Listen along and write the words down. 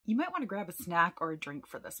You might want to grab a snack or a drink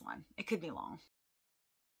for this one. It could be long.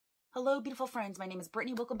 Hello, beautiful friends. My name is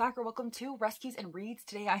Brittany. Welcome back or welcome to Rescues and Reads.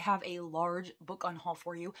 Today I have a large book unhaul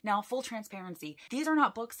for you. Now, full transparency, these are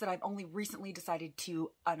not books that I've only recently decided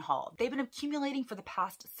to unhaul. They've been accumulating for the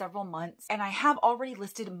past several months, and I have already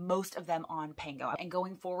listed most of them on Pango. And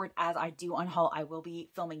going forward, as I do unhaul, I will be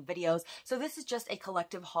filming videos. So this is just a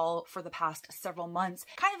collective haul for the past several months,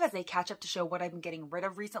 kind of as a catch up to show what I've been getting rid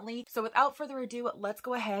of recently. So without further ado, let's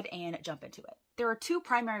go ahead and jump into it. There are two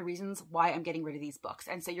primary reasons why I'm getting rid of these books,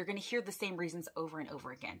 and so you're going to hear the same reasons over and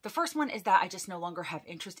over again. The first one is that I just no longer have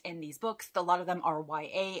interest in these books. A lot of them are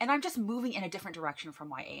YA, and I'm just moving in a different direction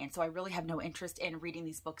from YA, and so I really have no interest in reading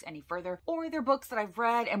these books any further, or they're books that I've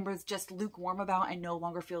read and was just lukewarm about and no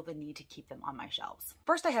longer feel the need to keep them on my shelves.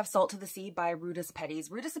 First, I have Salt to the Sea by Ruta Sepetys.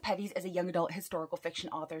 Ruta Sepetys is a young adult historical fiction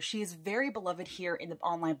author. She is very beloved here in the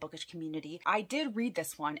online bookish community. I did read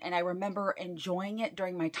this one, and I remember enjoying it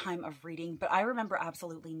during my time of reading, but I remember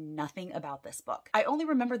absolutely nothing about this book. I only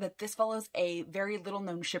remember that this follows a very little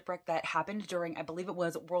known shipwreck that happened during, I believe it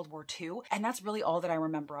was World War II, and that's really all that I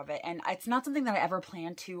remember of it. And it's not something that I ever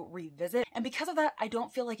plan to revisit, and because of that, I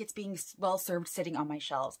don't feel like it's being well served sitting on my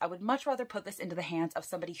shelves. I would much rather put this into the hands of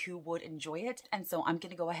somebody who would enjoy it, and so I'm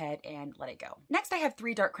gonna go ahead and let it go. Next, I have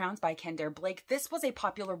Three Dark Crowns by Kendare Blake. This was a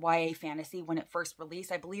popular YA fantasy when it first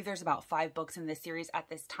released. I believe there's about 5 books in this series at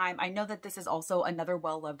this time. I know that this is also another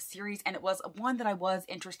well-loved series, and it was one that I was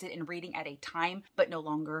interested in reading at a time, but no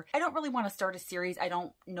longer. I don't really want to start a series I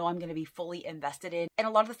don't know I'm going to be fully invested in, and a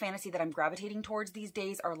lot of the fantasy that I'm gravitating towards these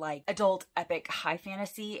days are like adult, epic, high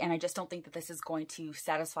fantasy, and I just don't think that this is going to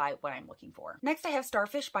satisfy what I'm looking for. Next, I have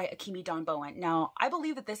Starfish by Akemi Dawn Bowen. Now, I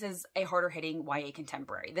believe that this is a harder hitting YA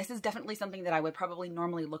contemporary. This is definitely something that I would probably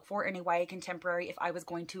normally look for in a YA contemporary if I was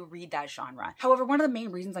going to read that genre. However, one of the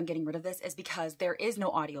main reasons I'm getting rid of this is because there is no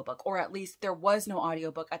audiobook, or at least there was no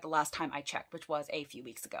audiobook at the last time I checked, which was a few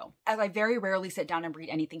weeks ago. As I very rarely sit down and read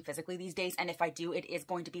anything physically these days, and if I do, it is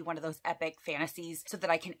going to be one of those epic fantasies so that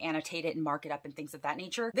I can annotate it and mark it up and things of that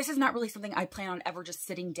nature. This is not really something I plan on ever just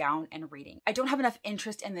sitting down and reading. I don't have enough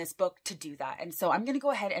interest in this book to do that, and so I'm going to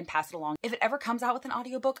go ahead and pass it along. If it ever comes out with an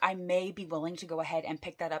audiobook, I may be willing to go ahead and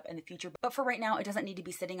pick that up in the future, but for right now, it doesn't need to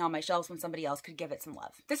be sitting on my shelves when somebody else could give it some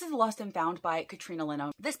love. This is Lost and Found by Katrina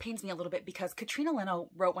Leno. This pains me a little bit because Katrina Leno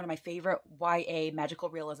wrote one of my favorite YA magical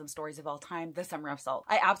realism stories of all time, The Summer of Salt.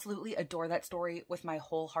 I absolutely adore that story with my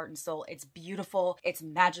whole heart and soul. It's beautiful, it's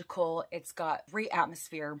magical, it's got great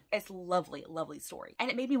atmosphere, it's lovely, lovely story. And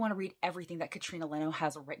it made me want to read everything that Katrina Leno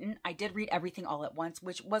has written. I did read everything all at once,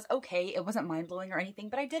 which was okay. It wasn't mind-blowing or anything,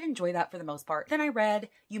 but I did enjoy that for the most part. Then I read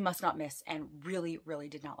You Must Not Miss and really, really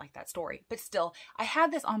did not like that story. But still, I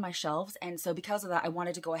had this on my shelves, and so because of that, I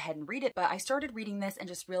wanted to go ahead and read it, but I started reading this and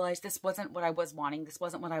just realized this wasn't what I was wanting. This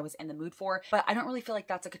wasn't what I was in the mood for, but I don't really feel like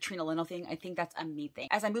that's a Katrina Leno thing. I think that's a me thing.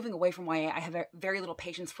 As I'm moving away from YA, I have very little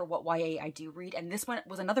patience for what YA I do read, and this one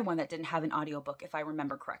was another one that didn't have an audiobook, if I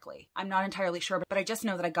remember correctly. I'm not entirely sure, but I just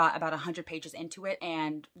know that I got about 100 pages into it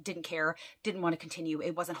and didn't care, didn't want to continue.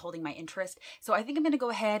 It wasn't holding my interest. So I think I'm going to go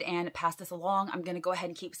ahead and pass this along. I'm going to go ahead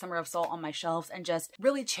and keep Summer of Salt on my shelves and just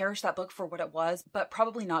really cherish that book for what it was, but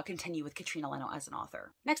probably not continue with Katrina Leno as an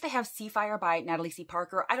author. Next, I have Seafire by Natalie C.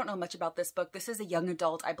 Parker. I don't know much about this book. This is a young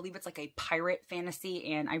adult. I believe it's like a pirate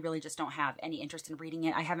fantasy, and I really just don't have any interest in reading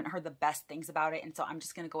it. I haven't heard the best things about it, and so I'm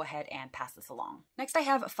just going to go ahead and pass this along. Next, I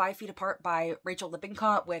have 5 Feet Apart by Rachel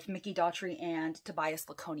Lippincott with Mickey Daughtry and Tobias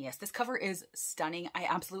Laconius. This cover is stunning. I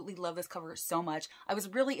absolutely love this cover so much. I was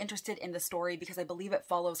really interested in the story because I believe it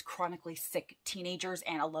follows chronically sick teenagers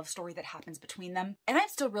and a love story that happens between them. And I'm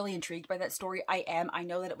still really intrigued by that story. I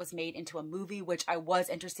know that it was made into a movie, which I was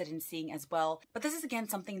interested in seeing as well. But this is again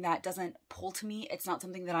something that doesn't pull to me. It's not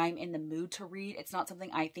something that I'm in the mood to read. It's not something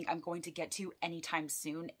I think I'm going to get to anytime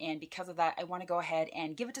soon. And because of that, I want to go ahead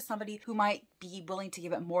and give it to somebody who might be willing to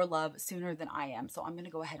give it more love sooner than I am. So I'm going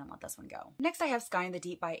to go ahead and let this one go. Next, I have Sky in the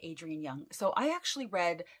Deep by Adrienne Young. So I actually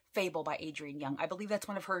read Fable by Adrienne Young. I believe that's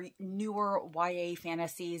one of her newer YA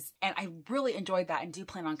fantasies, and I really enjoyed that and do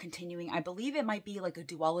plan on continuing. I believe it might be like a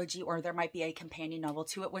duology, or there might be a companion novel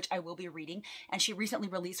to it, which I will be reading, and she recently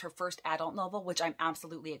released her first adult novel, which I'm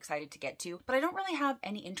absolutely excited to get to, but I don't really have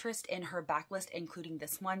any interest in her backlist, including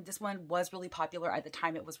this one. This one was really popular at the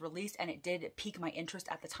time it was released, and it did pique my interest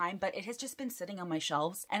at the time, but it has just been sitting on my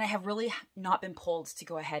shelves, and I have really not been pulled to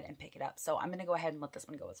go ahead and pick it up, so I'm going to go ahead and let this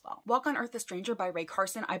one go as well. Walk on Earth, a Stranger by Ray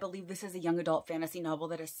Carson. I believe this is a young adult fantasy novel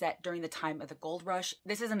that is set during the time of the gold rush.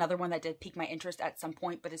 This is another one that did pique my interest at some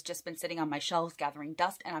point, but it's just been sitting on my shelves gathering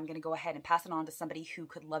dust, and I'm going to go ahead and pass it on to somebody who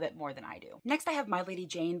could love it more than I do. Next, I have My Lady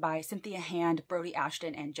Jane by Cynthia Hand, Brody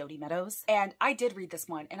Ashton, and Jody Meadows. And I did read this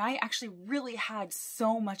one, and I actually really had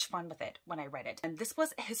so much fun with it when I read it. And this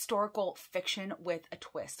was historical fiction with a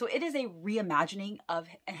twist. So it is a reimagining of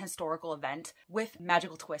an historical event with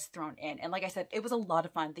magical twists thrown in. And like I said, it was a lot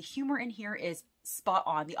of fun. The humor in here is spot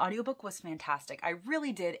on. The audiobook was fantastic. I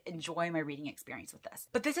really did enjoy my reading experience with this.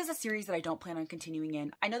 But this is a series that I don't plan on continuing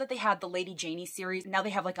in. I know that they had the Lady Janie series. Now they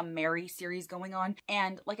have like a Mary series going on.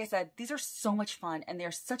 And like I said, these are so much fun and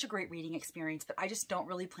they're such a great reading experience that I just don't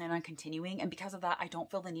really plan on continuing. And because of that, I don't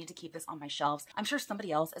feel the need to keep this on my shelves. I'm sure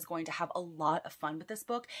somebody else is going to have a lot of fun with this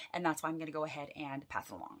book, and that's why I'm going to go ahead and pass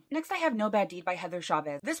it along. Next, I have No Bad Deed by Heather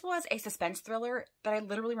Chavez. This was a suspense thriller that I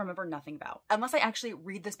literally remember nothing about. Unless I actually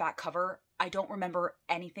read this back cover, I don't remember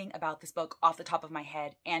anything about this book off the top of my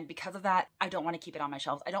head, and because of that, I don't want to keep it on my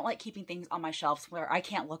shelves. I don't like keeping things on my shelves where I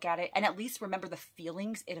can't look at it and at least remember the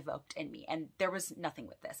feelings it evoked in me, and there was nothing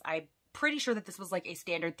with this. I'm pretty sure that this was like a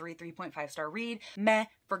standard 3.5 star read. Meh,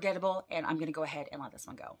 forgettable, and I'm gonna go ahead and let this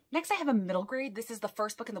one go. Next, I have a middle grade. This is the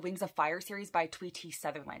first book in the Wings of Fire series by Tweety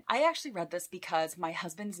Sutherland. I actually read this because my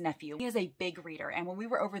husband's nephew, he is a big reader, and when we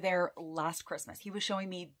were over there last Christmas, he was showing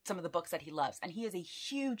me some of the books that he loves, and he is a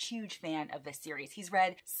huge fan of this series. He's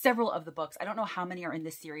read several of the books. I don't know how many are in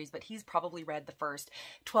this series, but he's probably read the first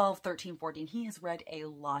 12, 13, 14. He has read a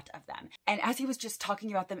lot of them. And as he was just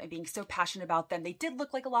talking about them and being so passionate about them, they did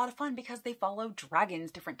look like a lot of fun because they follow dragons,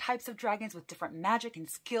 different types of dragons with different magic and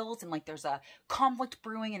skills, and like there's a conflict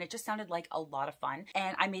brewing, and it just sounded like a lot of fun.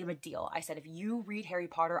 And I made him a deal. I said, if you read Harry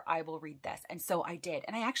Potter, I will read this. And so I did.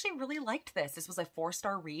 And I actually really liked this. This was a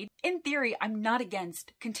 4-star read. In theory, I'm not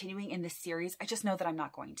against continuing in this series. I just know that I'm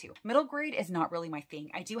not going to. Middle grade is not really my thing.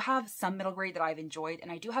 I do have some middle grade that I've enjoyed,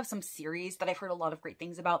 and I do have some series that I've heard a lot of great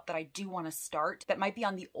things about that I do want to start that might be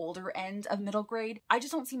on the older end of middle grade. I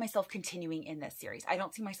just don't see myself continuing in this series. I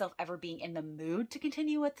don't see myself ever being in the mood to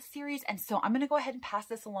continue with the series, and so I'm going to go ahead and pass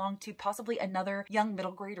this along to possibly another young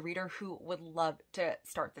middle grade reader who would love to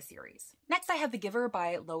start the series. Next, I have The Giver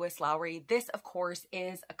by Lois Lowry. This, of course,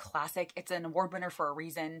 is a classic. It's an award winner for a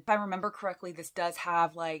reason. If I remember correctly, this does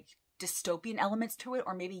have like dystopian elements to it,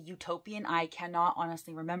 or maybe utopian. I cannot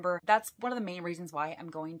honestly remember. That's one of the main reasons why I'm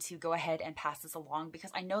going to go ahead and pass this along, because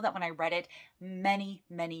I know that when I read it many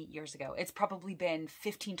years ago, it's probably been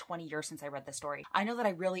 15-20 years since I read the story, I know that I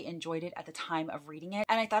really enjoyed it at the time of reading it,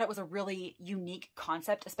 and I thought it was a really unique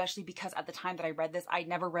concept, especially because at the time that I read this, I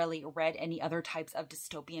never really read any other types of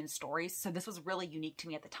dystopian stories, so this was really unique to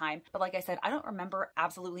me at the time. But like I said, I don't remember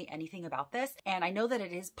absolutely anything about this, and I know that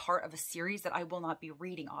it is part of a series that I will not be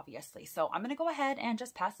reading, obviously. So I'm going to go ahead and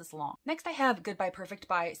just pass this along. Next, I have Goodbye Perfect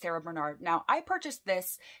by Sarah Bernard. Now, I purchased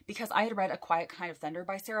this because I had read A Quiet Kind of Thunder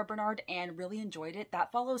by Sarah Bernard and really enjoyed it.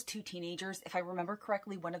 That follows 2 teenagers. If I remember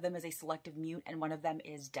correctly, one of them is a selective mute and one of them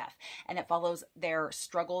is deaf. And it follows their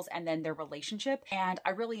struggles and then their relationship. And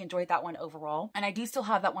I really enjoyed that one overall. And I do still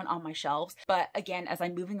have that one on my shelves. But again, as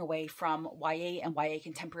I'm moving away from YA and YA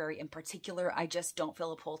contemporary in particular, I just don't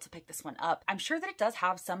feel a pull to pick this one up. I'm sure that it does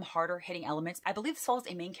have some harder hitting elements. I believe this follows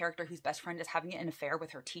a main character whose best friend is having an affair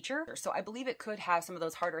with her teacher. So I believe it could have some of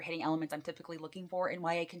those harder hitting elements I'm typically looking for in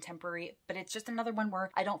YA contemporary, but it's just another one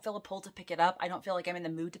where I don't feel a pull to pick it up. I don't feel like I'm in the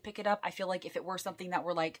mood to pick it up. I feel like if it were something that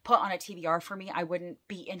were like put on a TBR for me, I wouldn't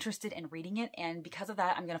be interested in reading it. And because of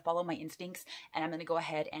that, I'm going to follow my instincts and I'm going to go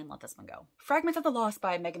ahead and let this one go. Fragments of the Lost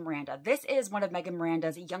by Megan Miranda. This is one of Megan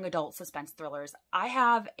Miranda's young adult suspense thrillers. I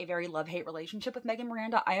have a very love-hate relationship with Megan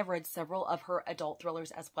Miranda. I have read several of her adult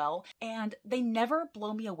thrillers as well, and they never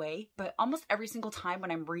blow me away, but almost every single time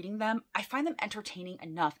when I'm reading them, I find them entertaining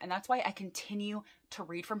enough, and that's why I continue to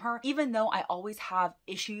read from her. Even though I always have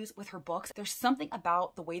issues with her books, there's something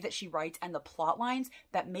about the way that she writes and the plot lines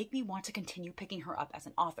that make me want to continue picking her up as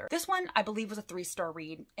an author. This one, I believe, was a 3-star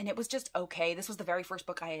read, and it was just okay. This was the very first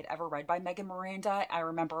book I had ever read by Megan Miranda. I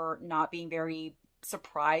remember not being very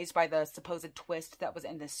surprised by the supposed twist that was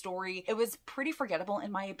in this story. It was pretty forgettable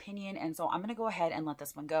in my opinion, and so I'm gonna go ahead and let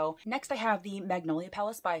this one go. Next, I have The Magnolia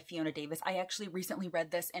Palace by Fiona Davis. I actually recently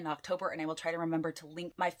read this in October, and I will try to remember to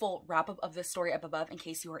link my full wrap-up of this story up above in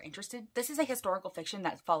case you are interested. This is a historical fiction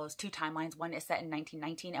that follows 2 timelines. One is set in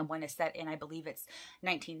 1919 and one is set in, I believe it's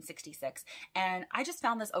 1966. And I just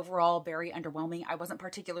found this overall very underwhelming. I wasn't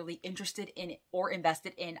particularly interested in or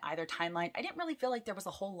invested in either timeline. I didn't really feel like there was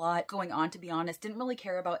a whole lot going on, to be honest. didn't really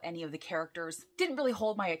care about any of the characters, didn't really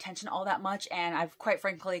hold my attention all that much, and I've quite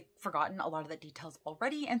frankly forgotten a lot of the details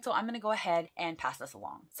already, and so I'm gonna go ahead and pass this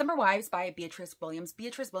along. Summer Wives by Beatrice Williams.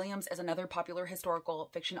 Beatrice Williams is another popular historical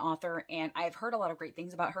fiction author, and I've heard a lot of great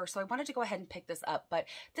things about her, so I wanted to go ahead and pick this up, but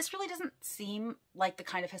this really doesn't seem like the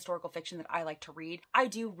kind of historical fiction that I like to read. I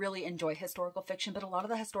do really enjoy historical fiction, but a lot of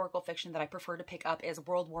the historical fiction that I prefer to pick up is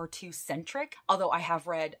World War II centric, although I have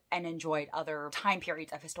read and enjoyed other time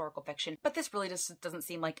periods of historical fiction, but this really just doesn't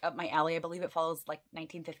seem like up my alley. I believe it follows like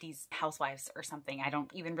 1950s housewives or something. I don't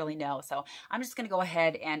even really know, so I'm just gonna go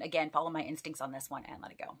ahead and again follow my instincts on this one and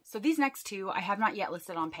let it go. So these next two I have not yet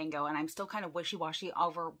listed on Pango, and I'm still kind of wishy-washy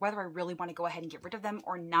over whether I really want to go ahead and get rid of them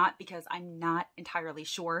or not because I'm not entirely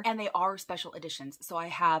sure, and they are special editions. So I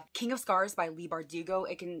have King of Scars by Leigh Bardugo.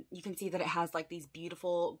 You can see that it has like these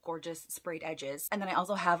beautiful gorgeous sprayed edges, and then I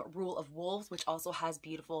also have Rule of Wolves, which also has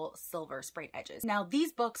beautiful silver sprayed edges. Now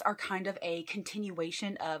these books are kind of a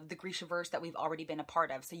continuation of the Grishaverse that we've already been a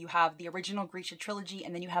part of. So you have the original Grisha trilogy,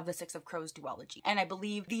 and then you have the Six of Crows duology, and I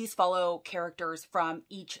believe these follow characters from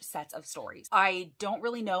each set of stories. I don't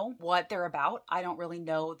really know what they're about. I don't really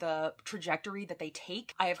know the trajectory that they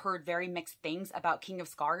take. I have heard very mixed things about King of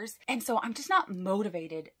Scars, and so I'm just not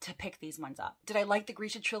motivated to pick these ones up. Did I like the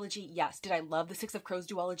Grisha trilogy? Yes. Did I love the Six of Crows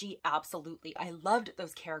duology? Absolutely. I loved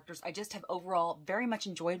those characters. I just have overall very much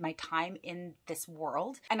enjoyed my time in this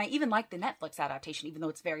world, and I even like the Netflix adaptation, even though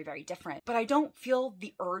it's very, very different. But I don't feel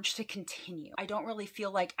the urge to continue. I don't really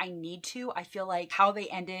feel like I need to. I feel like how they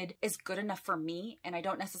ended is good enough for me, and I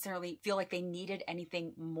don't necessarily feel like they needed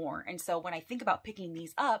anything more. And so when I think about picking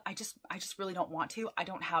these up, I just really don't want to. I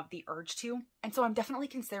don't have the urge to. And so I'm definitely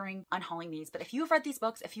considering unhauling these. But if you have read these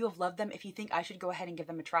books, if you have loved them, if you think I should go ahead and give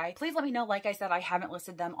them a try, please let me know. Like I said, I haven't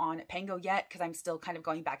listed them on Pango yet because I'm still kind of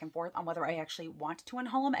going back and forth on whether I actually want to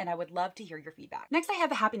unhaul them, and I would love to hear your feedback. Next, I have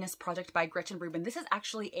The Happiness Project by Gretchen Rubin. This is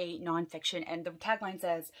actually a nonfiction, and the tagline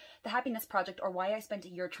says, "The Happiness Project, or why I spent a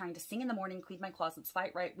year trying to sing in the morning, clean my closets,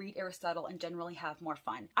 fight right, read Aristotle, and generally have more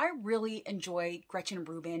fun." I really enjoy Gretchen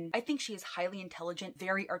Rubin. I think she is highly intelligent,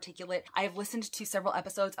 very articulate. I have listened to several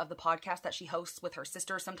episodes of the podcast that she hosts with her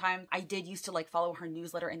sister sometimes. I did used to like follow her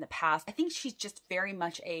newsletter in the past. I think she's just very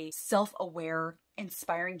much a self-aware,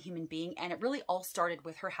 inspiring human being, and it really all started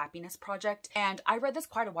with her Happiness Project. And I read this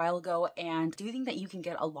quite a while ago, and do think that you can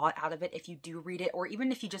get a lot out of it if you do read it, or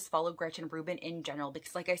even if you just follow Gretchen Rubin in general,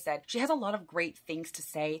 because like I said, she has a lot of great things to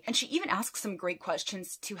say, and she even asks some great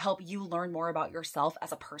questions to help you learn more about yourself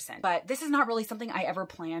as a person. But this is not really something I ever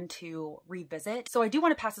plan to revisit, so I do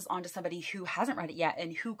want to pass this on to somebody who hasn't read it yet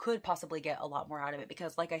and who could possibly get a lot more out of it,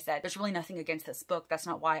 because like I said, there's really nothing against this book. That's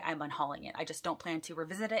not why I'm unhauling it. I just don't plan to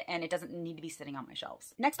revisit it, and it doesn't need to be sitting on my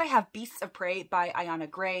shelves. Next, I have Beasts of Prey by Ayanna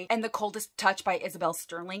Gray and The Coldest Touch by Isabel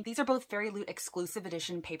Sterling. These are both Fairy Loot exclusive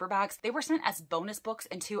edition paperbacks. They were sent as bonus books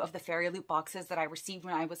in 2 of the Fairy Loot boxes that I received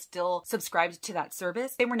when I was still subscribed to that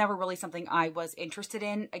service. They were never really something I was interested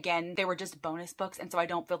in. Again, they were just bonus books, and so I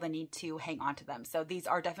don't feel the need to hang on to them. So these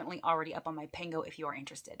are definitely already up on my Pango if you are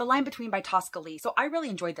interested. The Line Between by Tosca Lee. So I really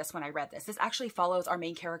enjoyed this when I read this. This actually follows our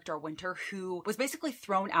main character, Winter, who was basically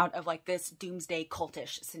thrown out of like this doomsday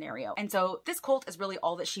cultish scenario. And so this cult is really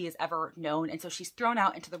all that she has ever known. And so she's thrown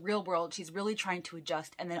out into the real world. She's really trying to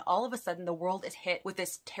adjust. And then all of a sudden the world is hit with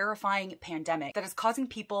this terrifying pandemic that is causing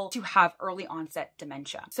people to have early onset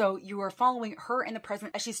dementia. So you are following her in the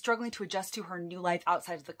present as she's struggling to adjust to her new life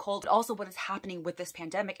outside of the cult, but also what is happening with this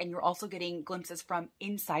pandemic. And you're also getting glimpses from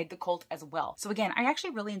inside the cult as well. So again, I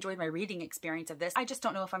actually really enjoyed my reading experience of this. I just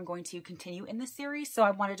don't know if I'm going to continue in this series, so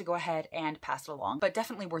I wanted to go ahead and pass it along, but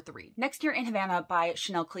definitely worth the read. Next Year in Havana by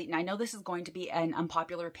Chanel Clayton. I know this is going to be an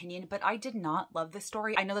unpopular opinion, but I did not love this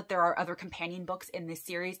story. I know that there are other companion books in this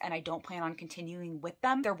series, and I don't plan on continuing with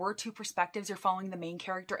them. There were 2 perspectives. You're following the main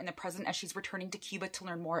character in the present as she's returning to Cuba to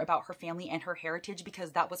learn more about her family and her heritage,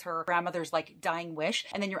 because that was her grandmother's like dying wish.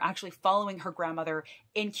 And then you're actually following her grandmother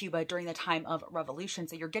in Cuba during the time of revolution.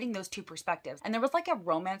 So you're getting those 2 perspectives. And there was like a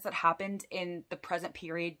romance that happened in the present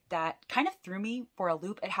period that kind of threw me for a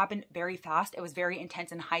loop. It happened very fast. It was very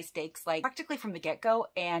intense and high stakes, like practically from the get-go,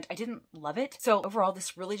 and I didn't love it. So overall,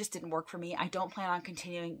 this really just didn't work for me. I don't plan on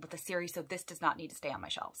continuing with the series, so this does not need to stay on my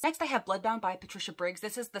shelves. Next, I have Bloodbound by Patricia Briggs.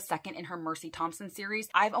 This is the second in her Mercy Thompson series.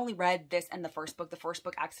 I've only read this and the first book. The first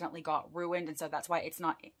book accidentally got ruined, and so that's why it's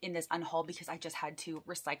not in this unhaul, because I just had to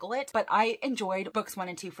recycle it. But I enjoyed books 1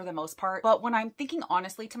 and 2 for the most part. But when I'm thinking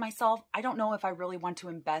honestly to myself, I don't know if I really want to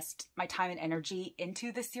invest my time and energy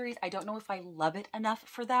into this series. I don't know if I love it enough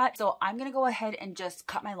for that. So I'm gonna go ahead and just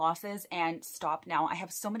cut my losses and stop now. I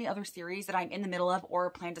have so many other series that I'm in the middle of or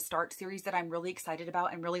plan to start series that I'm really excited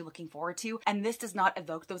about and really looking forward to, and this does not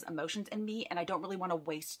evoke those emotions in me, and I don't really want to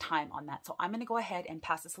waste time on that. So I'm going to go ahead and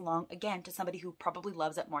pass this along again to somebody who probably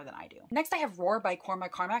loves it more than I do. Next, I have Roar by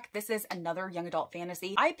Cormac Carmack. This is another young adult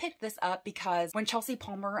fantasy. I picked this up because when Chelsea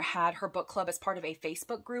Palmer had her book club as part of a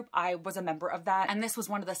Facebook group, I was a member of that, and this was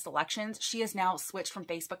one of the selections. She has now switched from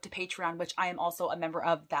Facebook to Patreon, which I am also a member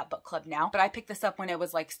of that book club now, but I picked this up when it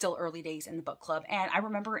was like still early days in the book club, and I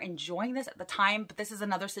remember enjoying this at the time, but this is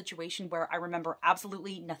another situation where I remember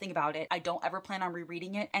absolutely nothing about it. I don't ever plan on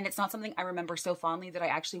rereading it, and it's not something I remember so fondly that I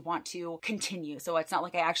actually want to continue. So it's not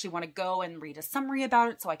like I actually want to go and read a summary about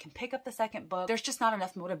it so I can pick up the second book. There's just not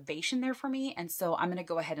enough motivation there for me, and so I'm gonna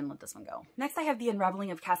go ahead and let this one go. Next, I have The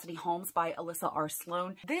Unraveling of Cassidy Holmes by Alyssa R.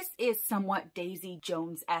 Sloan. This is somewhat Daisy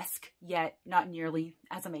Jones-esque, yet not nearly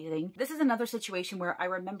as amazing. This is another situation where I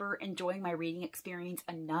remember enjoying my reading experience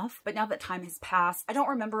enough, but now that time has passed, I don't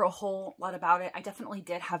remember a whole lot about it. I definitely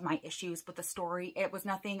did have my issues with the story. It was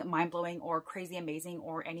nothing mind-blowing or crazy amazing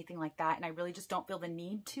or anything like that, and I really just don't feel the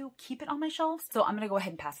need to keep it on my shelves, so I'm gonna go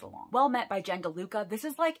ahead and pass it along. Well Met by Jen DeLuca. This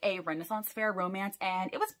is like a Renaissance fair romance, and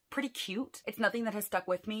it was pretty cute. It's nothing that has stuck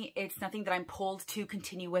with me. It's nothing that I'm pulled to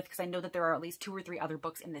continue with because I know that there are at least 2 or 3 other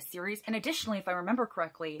books in this series, and additionally, if I remember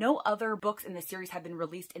correctly, no other books in this series have been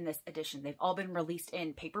released in this edition. They've all been released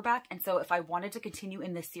in paperback, and so if I wanted to continue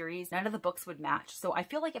in this series, none of the books would match. So I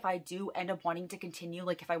feel like if I do end up wanting to continue,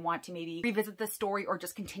 like if I want to maybe revisit the story or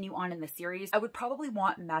just continue on in the series, I would probably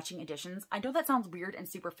want matching editions. I know that sounds weird and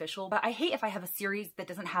superficial, but I hate if I have a series that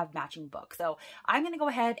doesn't have matching books. So I'm gonna go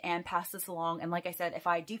ahead and pass this along, and like I said, if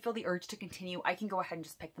I do feel the urge to continue, I can go ahead and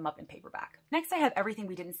just pick them up in paperback. Next, I have Everything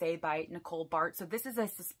We Didn't Say by Nicole Bart. So this is a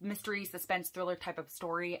mystery suspense thriller type of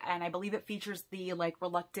story, and I believe it features the like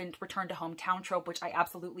reluctant return to hometown trope, which I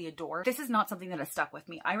absolutely adore. This is not something that has stuck with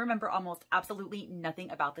me. I remember almost absolutely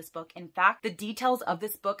nothing about this book. In fact, the details of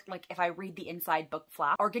this book, like if I read the inside book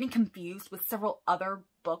flap, are getting confused with several other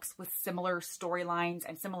books with similar storylines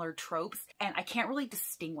and similar tropes, and I can't really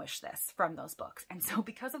distinguish this from those books. And so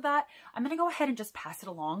because of that, I'm gonna go ahead and just pass it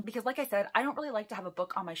along because like I said, I don't really like to have a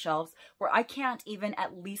book on my shelves where I can't even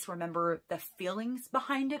at least remember the feelings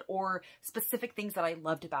behind it or specific things that I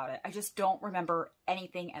loved about it. I just don't remember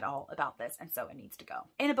anything at all about this, and so it needs to go.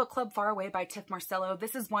 In a Book Club Far Away by Tiff Marcello.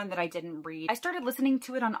 This is one that I didn't read. I started listening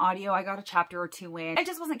to it on audio. I got a chapter or 2 in. It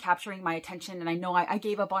just wasn't capturing my attention, and I know I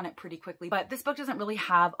gave up on it pretty quickly, but this book doesn't really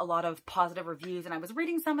have a lot of positive reviews, and I was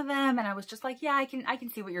reading some of them and I was just like, yeah, I can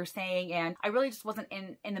see what you're saying, and I really just wasn't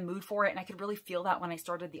in the mood for it, and I could really feel that when I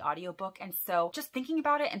started the audiobook. And so just thinking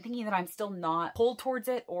about it and thinking that I'm still not pulled towards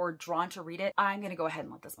it or drawn to read it, I'm gonna go ahead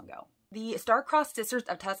and let this one go. The Star-Crossed Sisters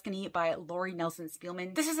of Tuscany by Lori Nelson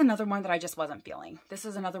Spielman. This is another one that I just wasn't feeling. This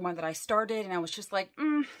is another one that I started and I was just like,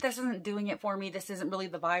 this isn't doing it for me. This isn't really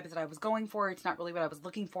the vibes that I was going for. It's not really what I was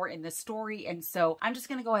looking for in this story. And so I'm just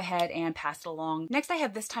gonna go ahead and pass it along. Next, I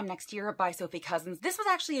have This Time Next Year by Sophie Cousins. This was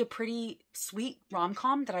actually a pretty sweet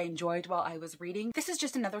rom-com that I enjoyed while I was reading. This is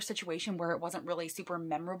just another situation where it wasn't really super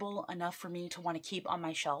memorable enough for me to want to keep on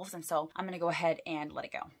my shelves. And so I'm gonna go ahead and let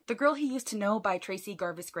it go. The Girl He Used to Know by Tracy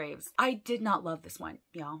Garvis Graves. I did not love this one,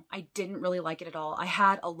 y'all. I didn't really like it at all. I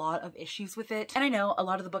had a lot of issues with it. And I know a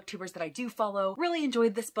lot of the booktubers that I do follow really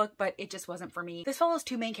enjoyed this book, but it just wasn't for me. This follows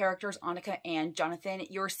 2 main characters, Annika and Jonathan.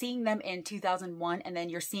 You're seeing them in 2001, and then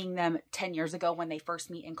you're seeing them 10 years ago when they first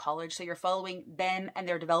meet in college. So you're following them and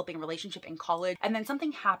their developing relationship in college. And then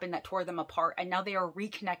something happened that tore them apart, and now they are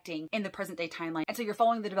reconnecting in the present day timeline. And so you're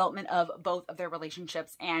following the development of both of their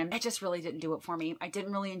relationships, and it just really didn't do it for me. I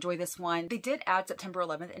didn't really enjoy this one. They did add September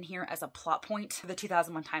 11th in here as a plot point to the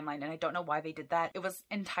 2001 timeline, and I don't know why they did that. It was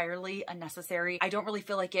entirely unnecessary. I don't really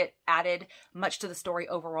feel like it added much to the story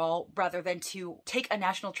overall, rather than to take a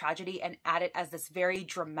national tragedy and add it as this very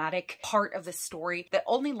dramatic part of the story that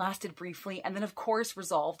only lasted briefly and then of course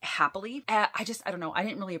resolved happily. I don't know. I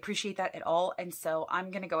didn't really appreciate that at all, and so I'm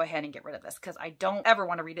gonna go ahead and get rid of this because I don't ever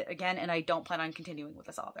want to read it again, and I don't plan on continuing with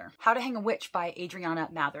this author. How to Hang a Witch by Adriana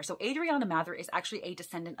Mather. So Adriana Mather is actually a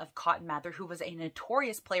descendant of Cotton Mather, who was a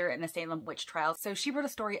notorious player in the Salem witch trials. So she wrote a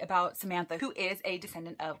story about Samantha, who is a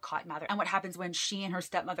descendant of Cotton Mather, and what happens when she and her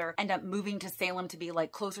stepmother end up moving to Salem to be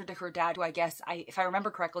like closer to her dad, who I guess, if I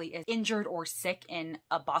remember correctly, is injured or sick in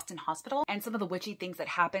a Boston hospital, and some of the witchy things that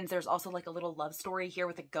happens. There's also like a little love story here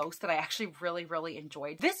with a ghost that I actually really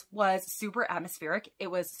enjoyed. This was super atmospheric.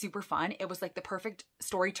 It was super fun. It was like the perfect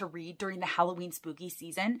story to read during the Halloween spooky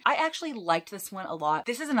season. I actually liked this one a lot.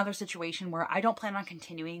 This is another situation where I don't plan on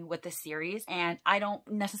continuing with this series, and I don't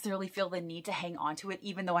necessarily necessarily feel the need to hang on to it,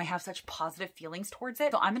 even though I have such positive feelings towards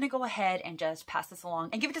it. So I'm going to go ahead and just pass this along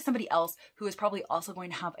and give it to somebody else who is probably also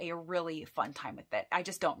going to have a really fun time with it. I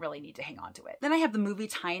just don't really need to hang on to it. Then I have the movie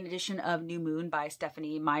tie-in edition of New Moon by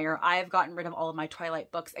Stephanie Meyer. I've gotten rid of all of my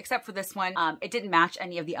Twilight books except for this one. It didn't match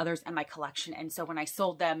any of the others in my collection, and so when I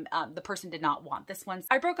sold them, the person did not want this one.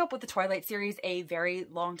 I broke up with the Twilight series a very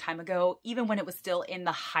long time ago, even when it was still in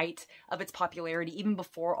the height of its popularity, even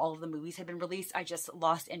before all of the movies had been released. I just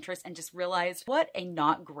lost interest and just realized what a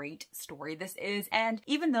not great story this is. And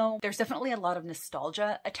even though there's definitely a lot of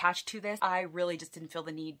nostalgia attached to this, I really just didn't feel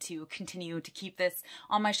the need to continue to keep this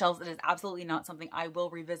on my shelves. It is absolutely not something I will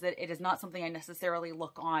revisit. It is not something I necessarily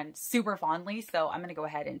look on super fondly, so I'm gonna go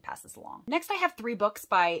ahead and pass this along. Next, I have 3 books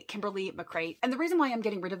by Kimberly McCreight, and the reason why I'm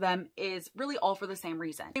getting rid of them is really all for the same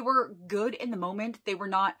reason. They were good in the moment. They were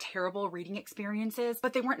not terrible reading experiences,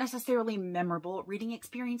 but they weren't necessarily memorable reading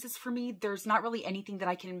experiences for me. There's not really anything that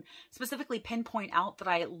I can specifically pinpoint out that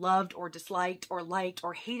I loved or disliked or liked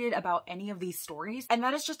or hated about any of these stories, and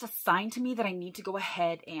that is just a sign to me that I need to go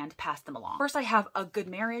ahead and pass them along. First, I have A Good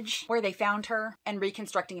Marriage, Where They Found Her, and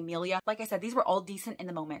Reconstructing Amelia. Like I said, these were all decent in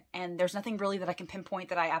the moment, and there's nothing really that I can pinpoint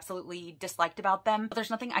that I absolutely disliked about them, but there's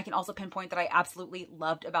nothing I can also pinpoint that I absolutely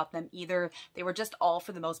loved about them either. They were just all,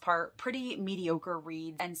 for the most part, pretty mediocre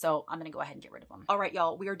reads, and so I'm gonna go ahead and get rid of them. All right,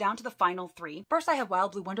 y'all, we are down to the final 3. First, I have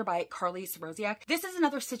Wild Blue Wonder by Carly Sorosiak. This is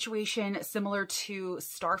another situation similar to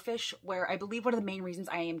Starfish, where I believe one of the main reasons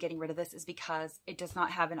I am getting rid of this is because it does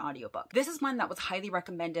not have an audiobook. This is one that was highly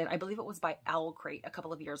recommended. I believe it was by Owl Crate a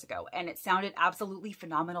couple of years ago, and it sounded absolutely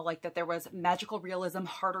phenomenal. Like that there was magical realism,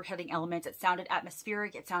 harder hitting elements. It sounded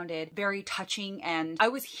atmospheric. It sounded very touching, and I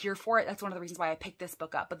was here for it. That's one of the reasons why I picked this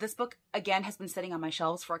book up. But this book, again, has been sitting on my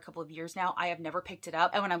shelves for a couple of years now. I have never picked it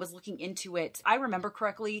up, and when I was looking into it, I remember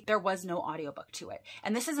correctly, there was no audiobook to it.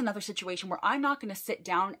 And this is another situation where I'm not going to sit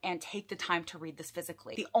down and take the time to read this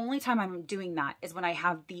physically. The only time I'm doing that is when I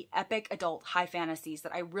have the epic adult high fantasies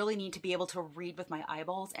that I really need to be able to read with my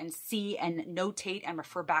eyeballs and see and notate and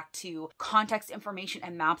refer back to context information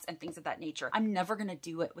and maps and things of that nature. I'm never going to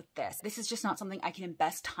do it with this. This is just not something I can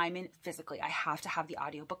invest time in physically. I have to have the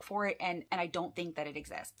audiobook for it, and I don't think that it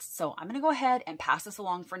exists. So I'm going to go ahead and pass this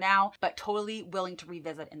along for now, but totally willing to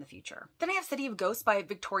revisit in the future. Then I have City of Ghosts by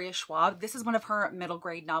Victoria Schwab. This is one of her middle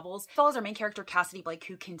grade novels. It follows our main character, Cassidy Blake,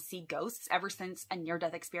 who can see ghosts. Ever since a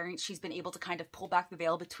near-death experience, she's been able to kind of pull back the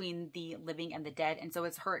veil between the living and the dead, and so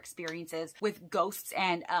it's her experiences with ghosts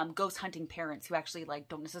and ghost hunting parents who actually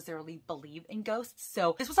don't necessarily believe in ghosts.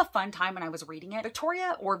 So this was a fun time when I was reading it.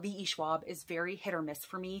 Victoria, or V.E. Schwab, is very hit or miss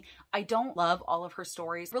for me. I don't love all of her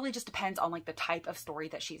stories. It really just depends on the type of story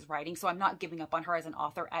that she's writing, so I'm not giving up on her as an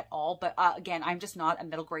author at all, but again, I'm just not a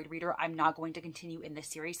middle grade reader. I'm not going to continue in this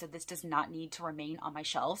series, so this does not need to remain on my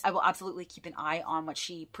shelves. I will absolutely keep an eye on what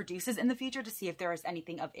she produces in the future to see if there is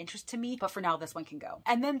anything of interest to me, but for now, this one can go.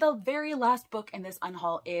 And then the very last book in this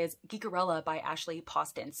unhaul is Geekerella by Ashley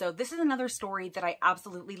Poston. So this is another story that I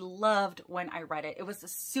absolutely loved when I read it. It was a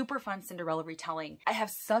super fun Cinderella retelling. I have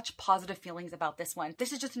such positive feelings about this one.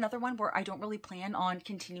 This is just another one where I don't really plan on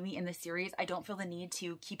continuing in the series. I don't feel the need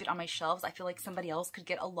to keep it on my shelves. I feel like somebody else could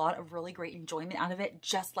get a lot of really great enjoyment out of it,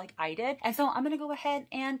 just like I did. And so I'm gonna go ahead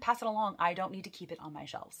and pass it along. I don't need to keep it on my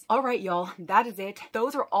shelves. All right, y'all, that is it.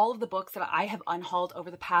 Those are all of the books that I have unhauled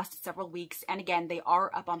over the past several weeks. And again, they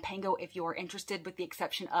are up on Pango if you're interested, with the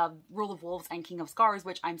exception of Rule of Wolves and King of Scars,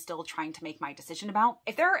 which I'm still trying to make my decision about.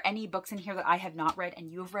 If there are any books in here that I have not read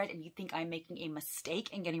and you have read and you think I'm making a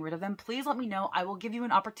mistake in getting rid of them, please let me know. I will give you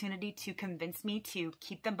an opportunity to convince me to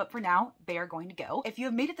keep them, but for now, they are going to go. If you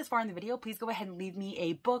have made it this far in the video, please go ahead and leave me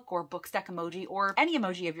a book or book stack emoji or any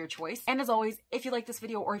emoji of your choice. And as always, if you like this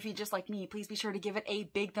video or if you just like me, please be sure to give it a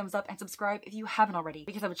big thumbs up and subscribe if you haven't already,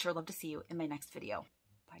 because I would sure love to see you in my next video.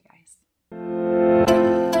 Bye, guys.